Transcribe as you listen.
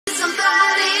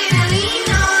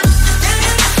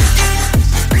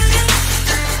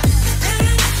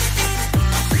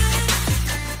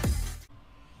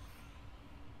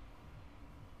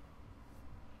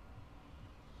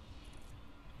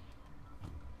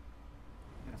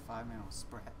5-man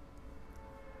spread.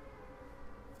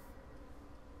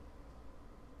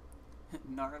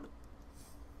 Gnarly.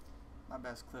 My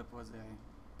best clip was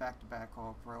a back-to-back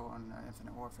All Pro on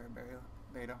Infinite Warfare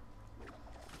beta.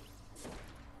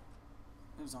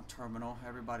 It was on Terminal.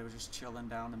 Everybody was just chilling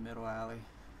down the middle alley.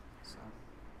 So,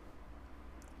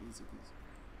 easy peasy.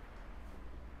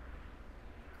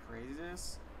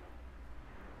 Craziest?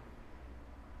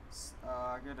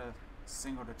 I get a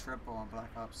single to triple on Black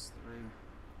Ops 3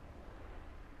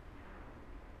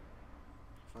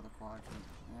 for the quadrant.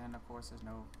 And of course there's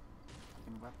no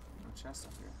fucking weapon, no chest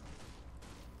up here.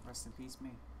 Rest in peace, me.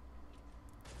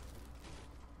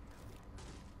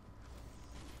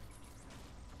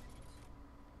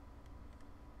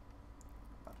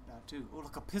 About to die too. Oh,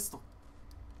 look, a pistol!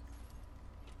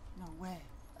 No way,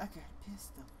 I got a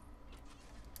pistol.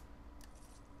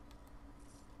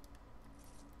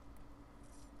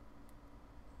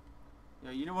 Yo,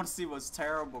 you don't want to see what's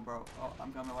terrible, bro. Oh,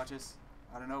 I'm coming, watch this.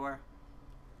 Out of nowhere.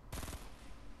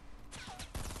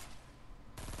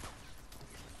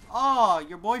 Oh,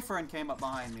 your boyfriend came up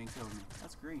behind me and killed me.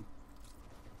 That's green.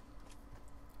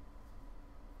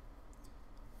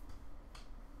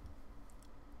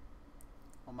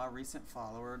 On my recent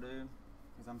follower, dude,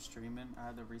 because I'm streaming, I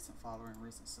had the recent follower and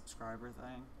recent subscriber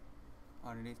thing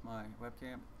underneath my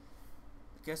webcam.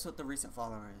 Guess what the recent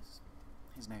follower is?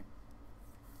 His name.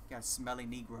 Got a smelly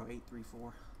Negro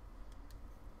 834.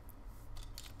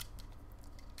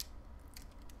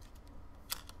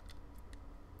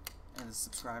 And the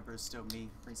subscriber is still me.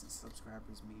 Recent subscriber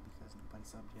is me because nobody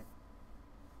subbed yet.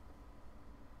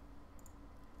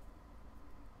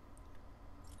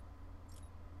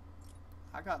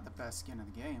 I got the best skin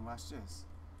in the game. Watch this.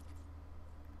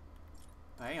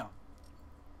 Bam.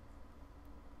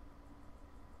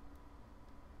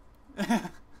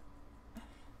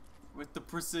 With the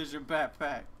precision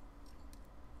backpack.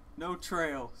 No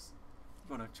trails.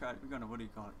 We're gonna, what do you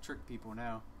call it? Trick people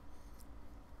now.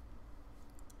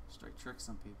 Straight trick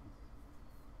some people.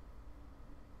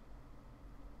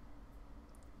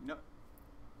 You know,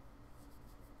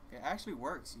 it actually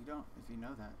works. You don't, if you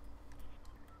know that.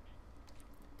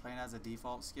 Playing as a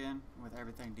default skin with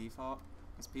everything default.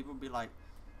 Because people be like,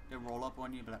 they roll up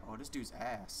on you and be like, oh, this dude's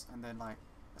ass. And then like,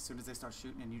 as soon as they start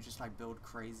shooting and you just like build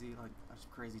crazy, like a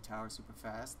crazy tower super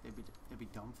fast, they'd be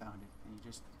dumbfounded and you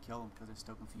just kill them because they're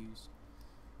still confused.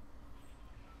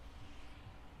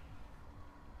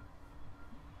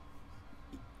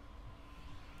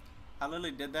 I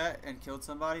literally did that and killed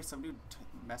somebody. Some dude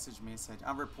messaged me and said,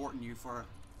 "I'm reporting you for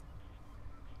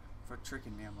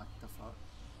tricking me." I'm like, the fuck?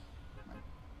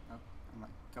 I'm like,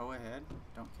 go ahead,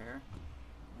 don't care.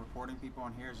 Reporting people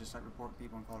on here is just like reporting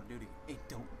people on Call of Duty. It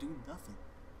don't do nothing.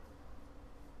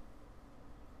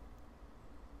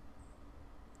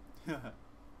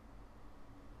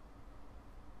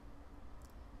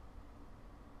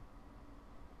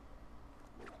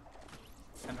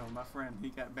 I know my friend, he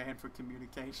got banned for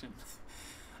communication.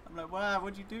 I'm like, why?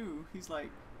 What'd you do? He's like,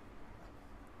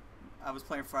 I was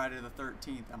playing Friday the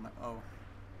 13th. I'm like, oh,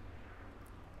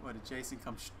 what, did Jason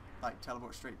come like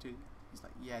teleport straight to you? He's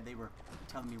like, yeah, they were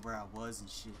telling me where I was and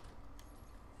shit.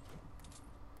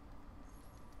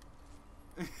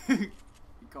 You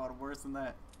called him worse than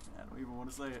that. I don't even want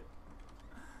to say it.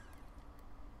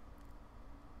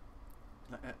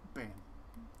 Bam.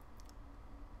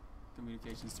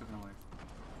 Communications taken away.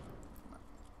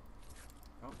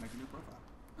 Oh, make a new profile.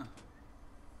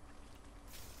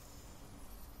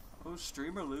 Oh,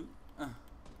 streamer loot.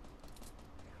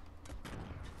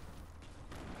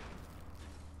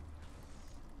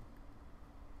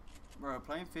 Bro,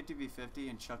 playing 50v50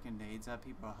 and chucking nades at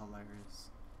people are hilarious.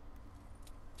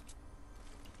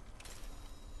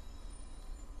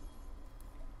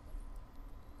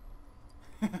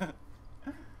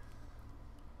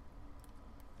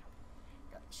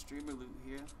 Got streamer loot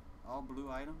here. All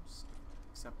blue items,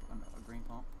 except a green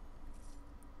pump.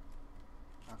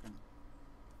 Fucking.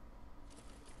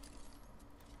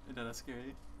 Did that scare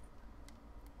you?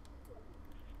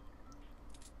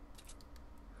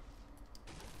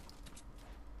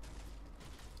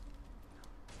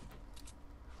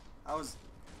 I was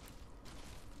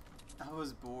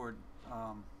bored.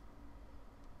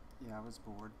 Yeah, I was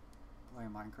bored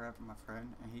playing Minecraft with my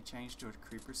friend, and he changed to a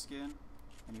creeper skin,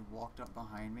 and he walked up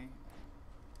behind me.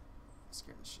 It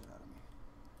scared the shit out of me.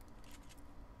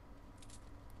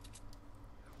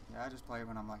 Yeah, I just play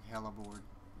when I'm like hella bored.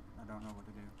 I don't know what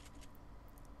to do.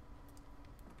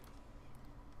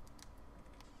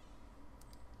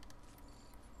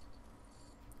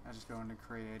 I just go into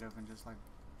creative and just like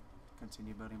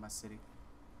continue building my city.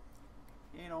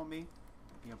 He ain't on me.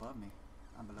 He above me.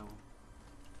 I'm below him.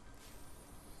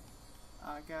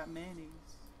 I got minis.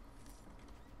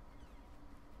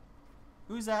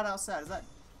 Who's that outside? Is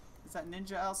that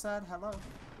Ninja outside? Hello?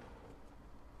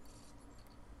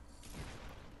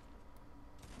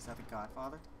 Is that the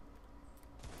Godfather?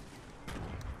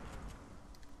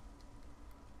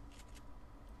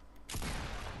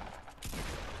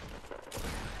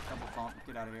 Double pump.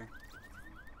 Get out of here.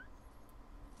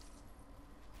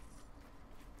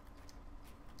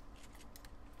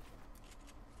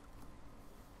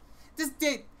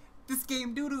 This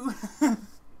game doo-doo.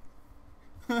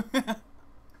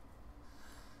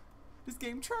 This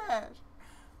game trash.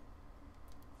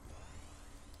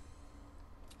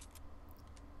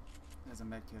 There's a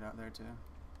med kit out there too.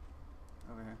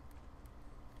 Over here.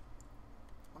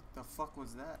 What the fuck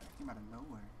was that? That came out of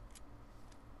nowhere.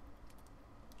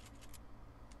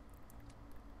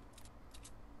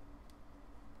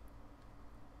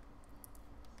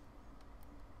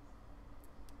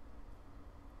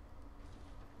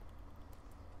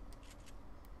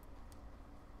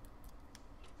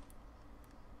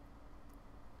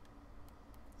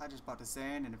 I just bought the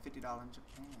sand and a $50 in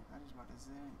Japan. I just bought the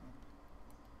sand.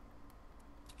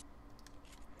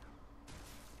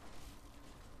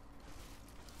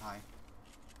 Hi.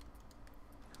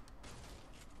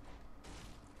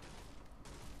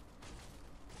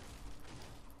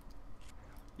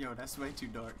 Yo, that's way too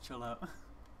dark. Chill out.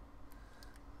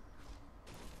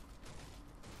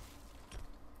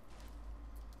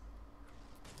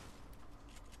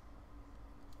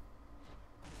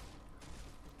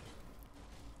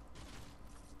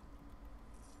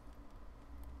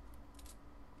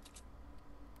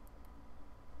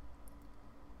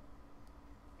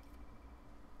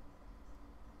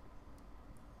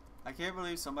 I can't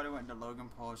believe somebody went to Logan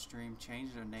Paul's stream,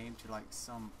 changed their name to like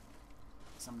some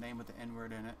name with the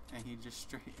N-word in it, and he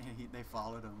just they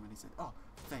followed him, and he said, "Oh,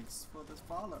 thanks for this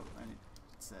follow," and it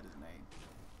said his name.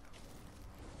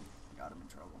 Got him in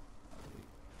trouble.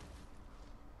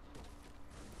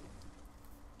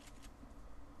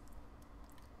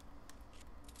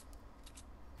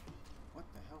 What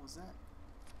the hell was that?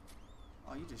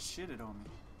 Oh, you just shitted on me.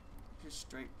 You just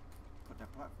straight put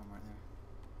that platform right there.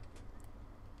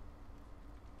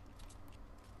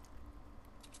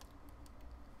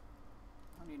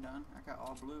 You done? I got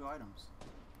all blue items.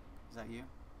 Is that you?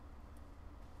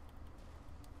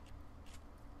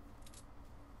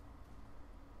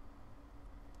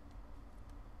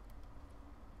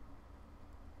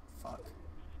 Fuck.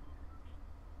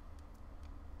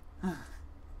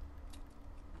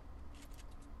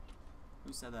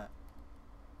 Who said that?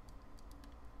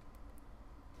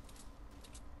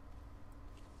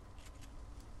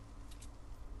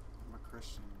 I'm a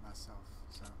Christian myself,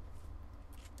 so.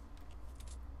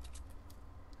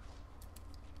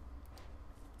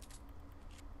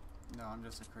 No, I'm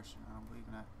just a Christian. I don't believe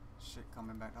in that shit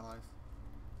coming back to life.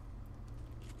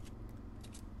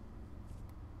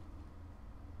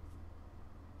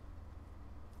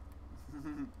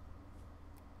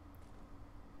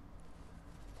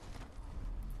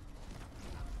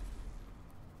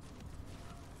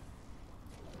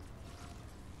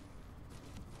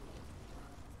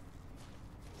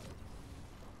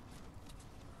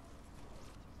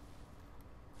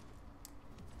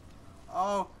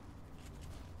 Oh!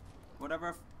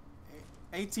 Whatever,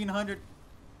 1800.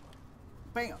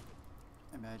 Bam!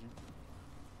 Imagine.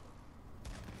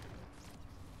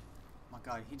 My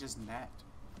God, he just napped.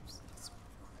 That's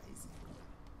crazy.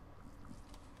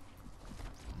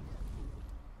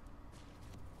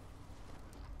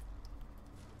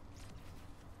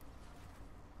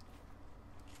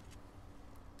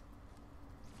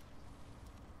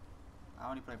 I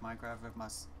only play Minecraft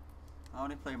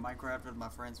with my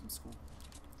friends from school.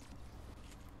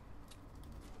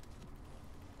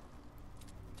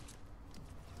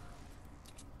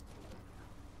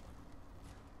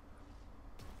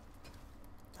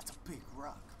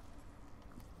 Rock.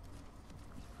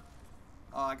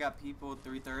 Oh, I got people at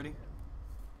 3:30.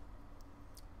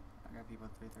 I got people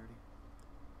at 3:30.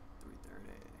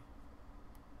 3:30.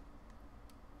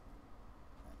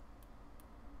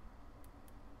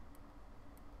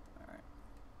 All right.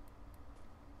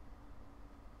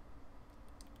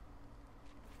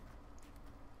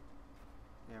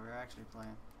 Yeah, we're actually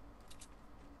playing.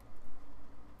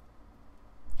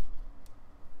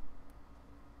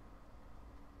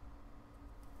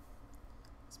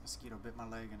 Mosquito bit my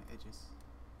leg and it itches.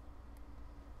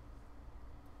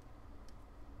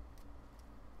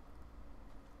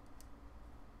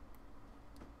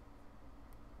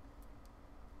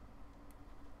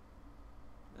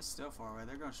 They're still far away.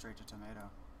 They're going straight to tomato.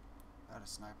 I had a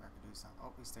sniper. I could do something.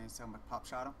 Oh, he's staying still. Pop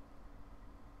shot him.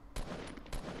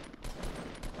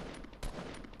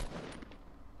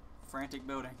 frantic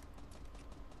building.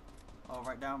 Oh,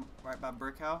 right by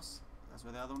brick house. That's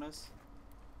where the other one is.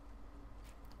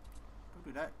 Don't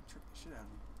do that. Trick the shit out of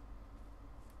me.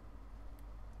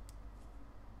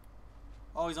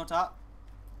 Oh, he's on top.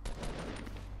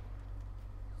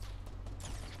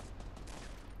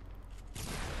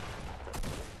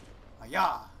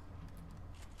 Ayah!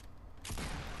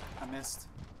 I missed.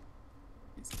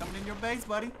 He's coming in your base,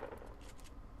 buddy.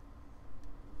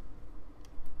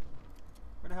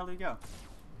 Where the hell did he go?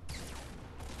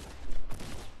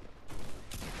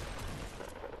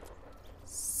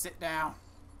 Sit down.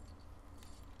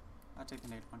 I'll take the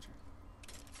nade puncher.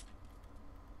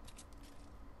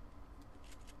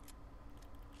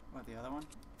 What, the other one?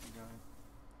 Go ahead.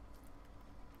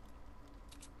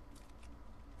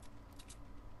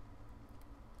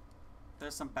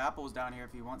 There's some bapples down here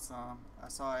if you want some. I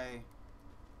saw a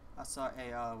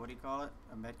what do you call it?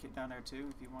 A med kit down there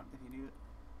too if you need it.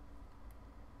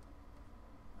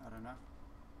 I don't know.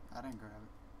 I didn't grab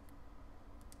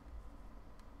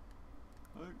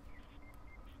it. Look.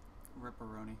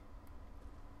 Ripperoni.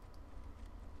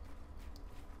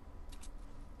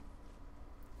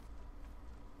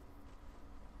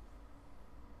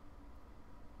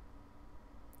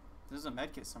 There's a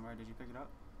med kit somewhere. Did you pick it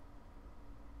up?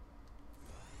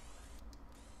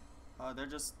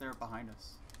 They're behind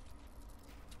us.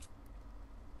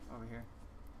 Over here.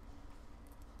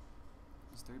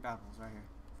 There's 3 battles right here.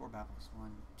 4 battles.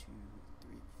 1, 2,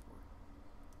 3,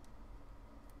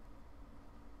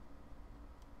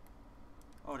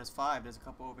 4. Oh, there's 5. There's a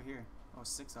couple over here. Oh,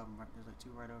 6 of them. Right. There's like 2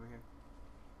 right over here.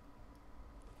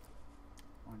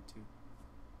 1, 2.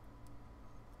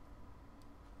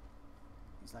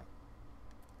 He's like,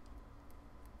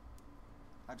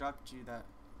 I dropped you that.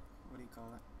 What do you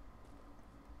call it?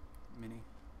 Mini.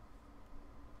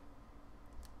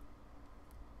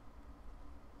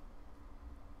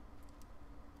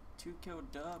 Two kill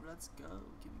dub, let's go.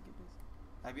 Can we get this?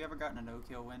 Have you ever gotten a no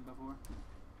kill win before?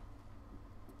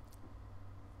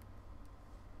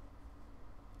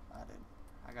 I did.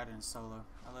 I got it in solo.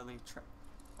 I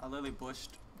literally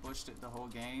bushed it the whole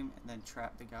game and then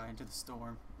trapped the guy into the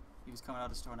storm. He was coming out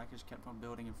of the storm and I just kept on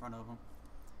building in front of him.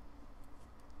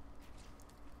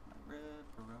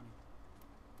 Ripperoni.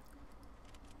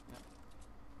 Yep.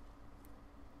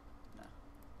 Nah.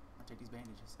 I'll take these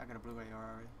bandages. I got a blue AR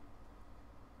already.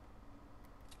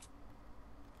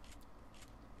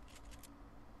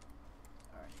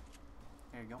 Alright.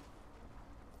 There you go.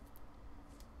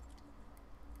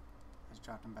 Just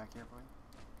dropped him back here for you.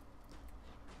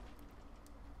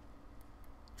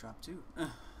 Drop 2.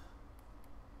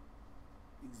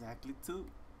 Exactly 2.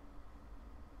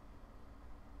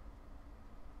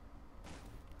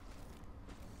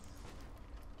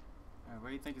 Alright, where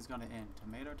do you think it's gonna end?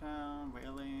 Tomato Town,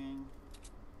 Wailing.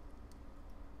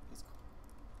 It's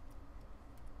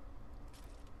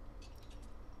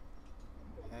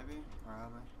heavy,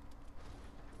 probably.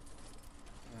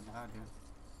 Yeah, no, I do.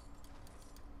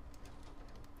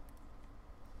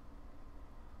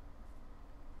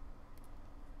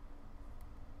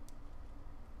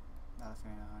 Not a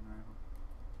fan of hunting rifle.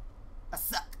 I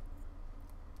suck.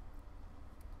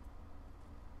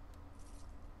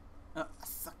 I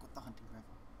suck with the hunting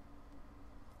rifle.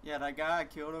 Yeah, that guy I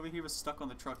killed over here was stuck on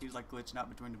the truck. He was like glitching out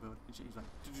between the buildings. He was like,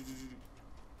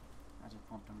 I just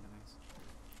pumped him to base.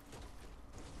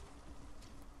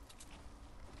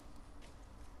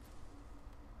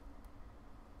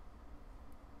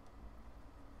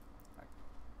 Right.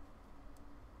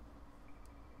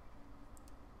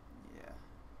 Yeah.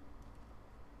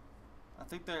 I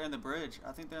think they're in the bridge.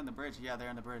 Yeah, they're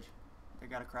in the bridge. They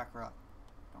got a crack rock.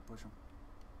 Don't push them.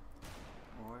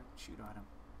 Or shoot at him.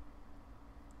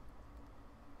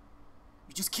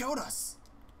 You just killed us!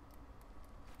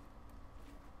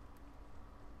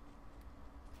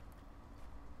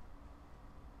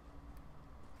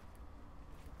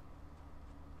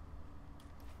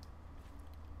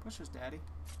 Push us, daddy.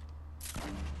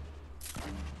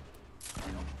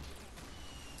 Nope.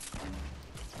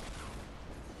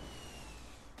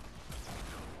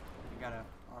 We got a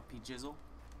RP jizzle.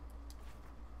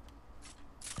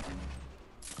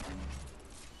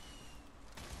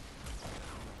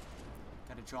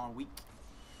 Got a John Weak.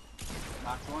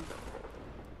 Knocked one.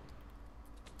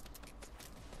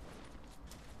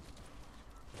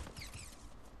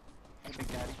 Hey, Big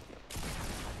Daddy.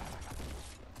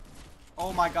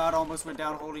 Oh my god, almost went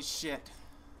down. Holy shit.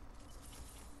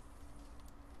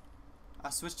 I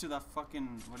switched to the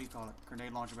fucking, what do you call it?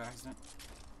 Grenade launcher by accident.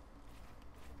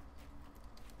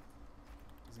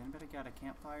 Does anybody got a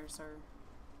campfire, sir?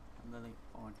 I'm literally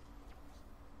on.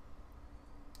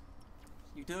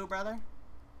 You do, brother?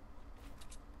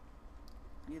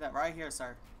 Need that right here,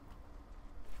 sir.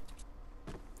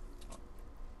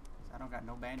 I don't got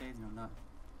no band-aids, no nothing.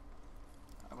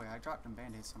 Oh wait, I dropped them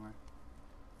band-aids somewhere.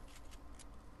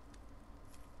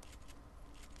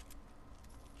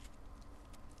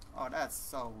 Oh, that's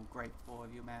so grateful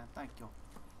of you, man. Thank you.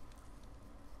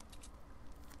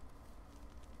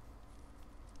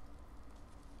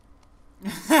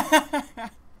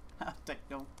 I'll take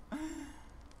them.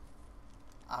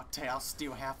 I'll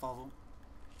steal half of them.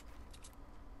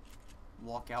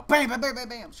 Walk out. Bam, bam, bam, bam,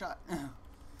 bam. Shot.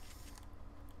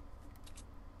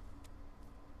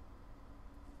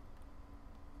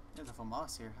 There's a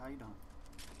FAMAS here. How you doing?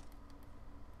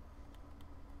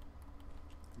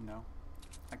 No.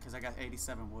 Because I got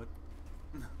 87 wood.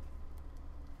 I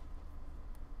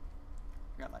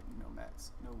got like no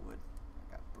mats, no wood.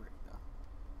 I got brick though.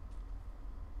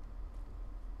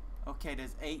 Okay,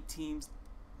 there's 8 teams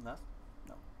left.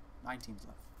 No, 9 teams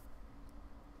left.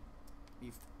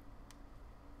 Beef.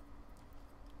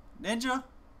 Ninja,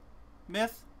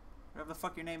 Myth, whatever the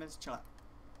fuck your name is, chill out.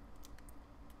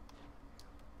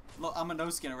 Look, I'm a no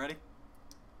skinner. Ready?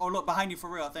 Oh, look behind you for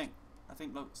real. I think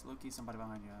look, low-key somebody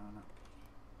behind you. I don't know.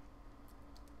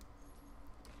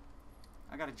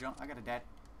 I got a jump. I got a daddy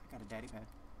pad.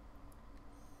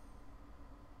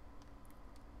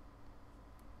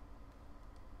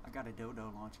 I got a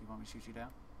dodo launcher. You want me to shoot you down?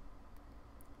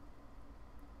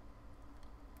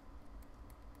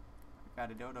 I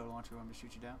got a dodo launcher. You want me to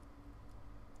shoot you down?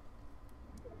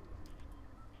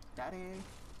 Daddy.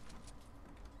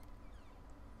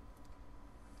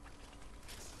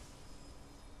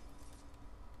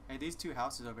 Hey, these 2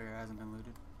 houses over here hasn't been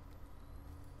looted.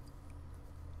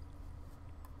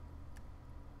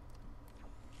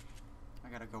 I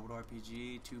got a gold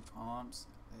RPG, 2 pumps,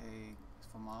 a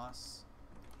FAMAS.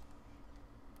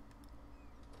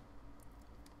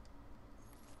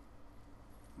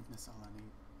 That's all I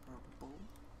need. Purple.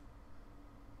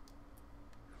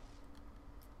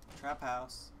 Trap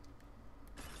house.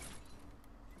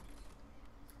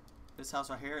 This house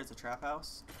right here is a trap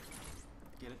house.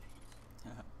 Get it?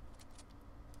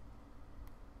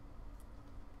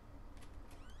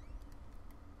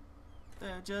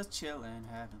 They're just chilling,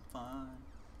 having fun.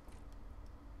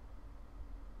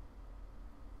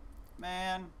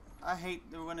 Man, I hate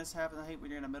when this happens. I hate when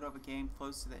you're in the middle of a game,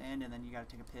 close to the end, and then you gotta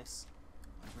take a piss.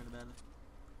 Like really badly.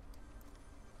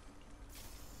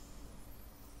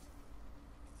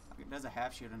 Okay, there's a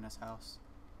half shield in this house.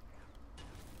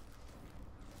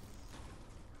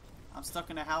 I'm stuck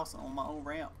in a house on my own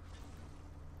ramp.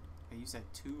 Okay, you said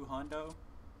 2 hundo?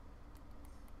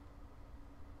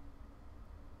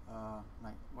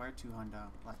 Like, where 2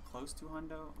 hundo? Like, close to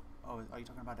hundo? Oh, are you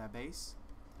talking about that base?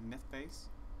 The myth base?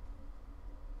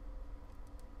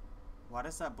 Why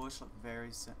does that bush look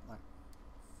very, like,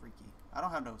 freaky? I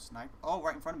don't have no sniper. Oh,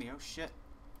 right in front of me. Oh, shit.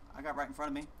 I got right in front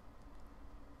of me.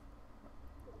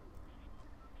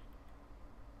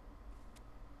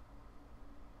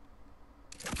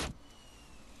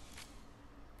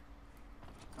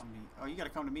 Come to me. Oh, you gotta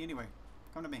come to me anyway.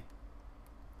 Come to me.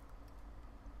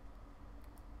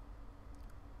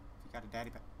 Got a daddy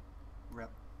pack. Rip.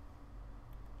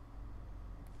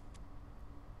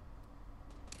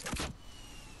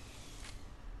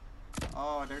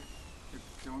 Oh, they're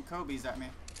doing Kobe's at me.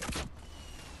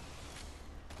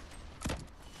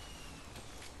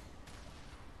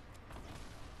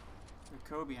 They're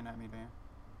Kobeing at me, man.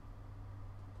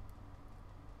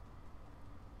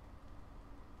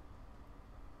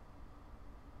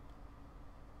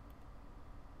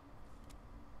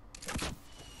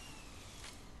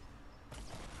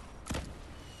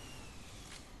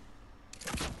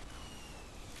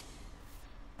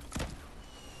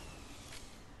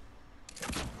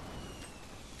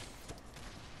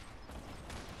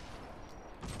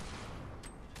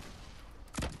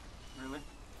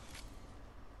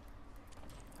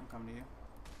 Coming to you.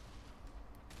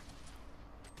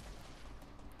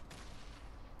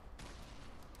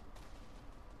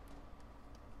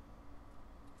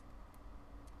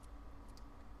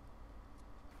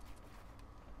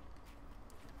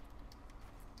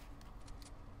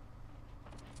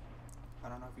 I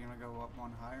don't know if you're gonna go up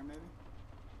one higher, maybe.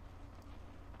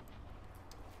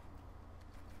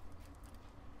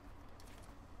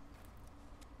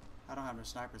 I don't have no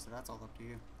sniper, so that's all up to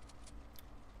you.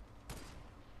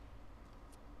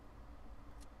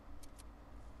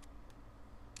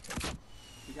 If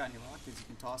you got any rockets, you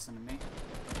can toss them to me.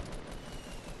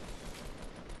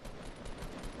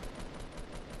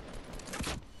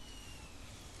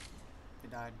 They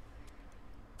died.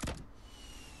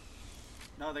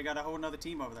 No, they got a whole nother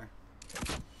team over there.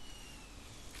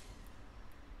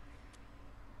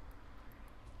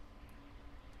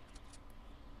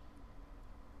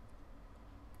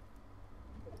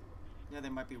 Yeah,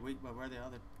 they might be weak, but where are the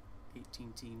other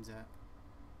 18 teams at?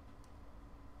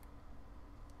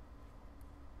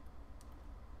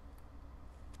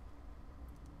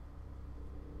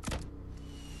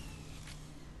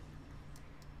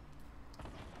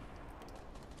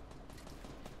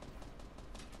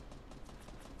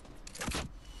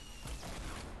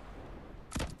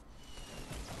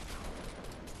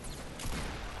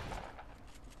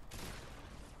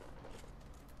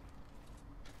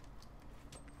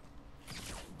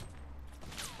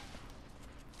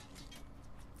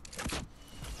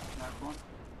 Knock one.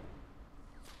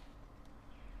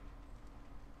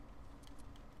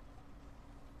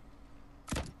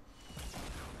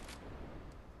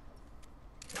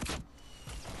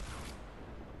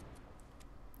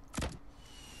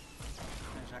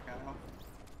 Finish that guy off.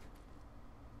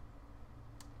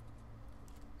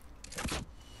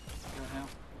 Kill him.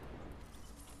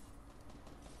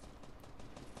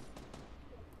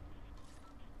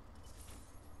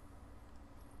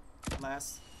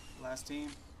 Last team.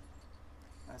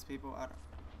 Last people.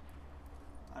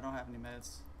 I don't have any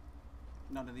meds.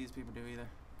 None of these people do either.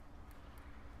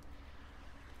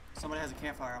 Somebody has a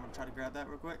campfire. I'm gonna try to grab that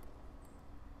real quick.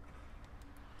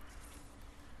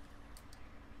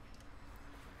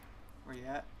 Where you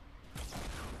at?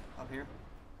 Up here.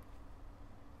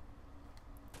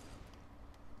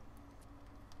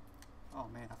 Oh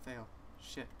man, I failed.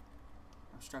 Shit.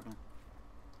 I'm struggling.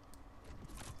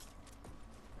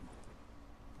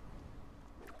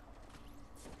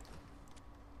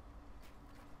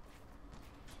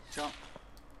 Jump.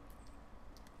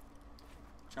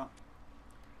 Jump.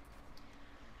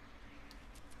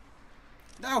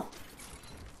 No! I'm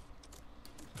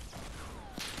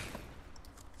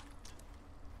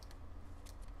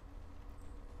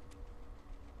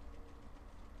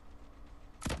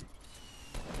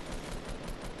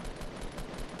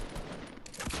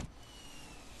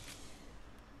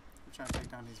trying to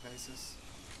take down these bases.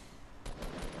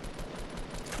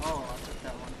 Oh, I took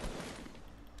that one.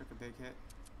 Took a big hit.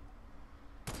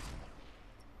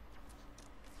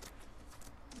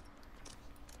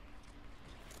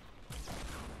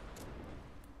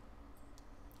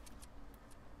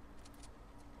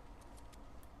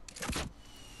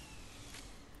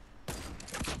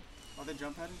 Oh, they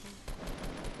jump heading too?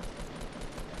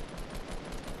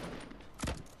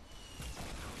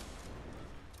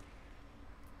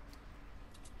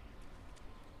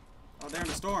 Oh, they're in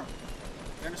the storm.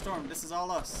 They're in the storm. This is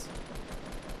all us.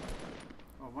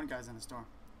 Oh, one guy's in the storm.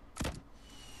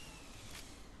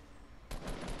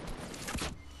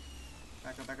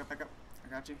 Back up, back up, back up. I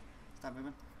got you. Stop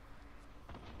moving.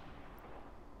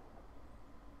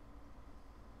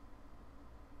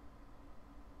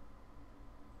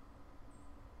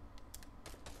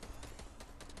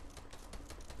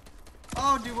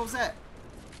 Oh, dude, what was that?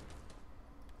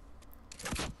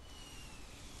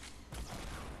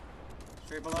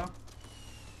 Straight below.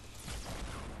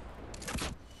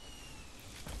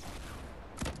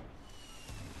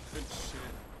 Good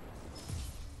shit.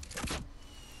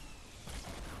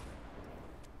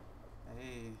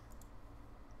 Hey,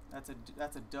 that's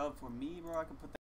a dub for me, bro. I can put that.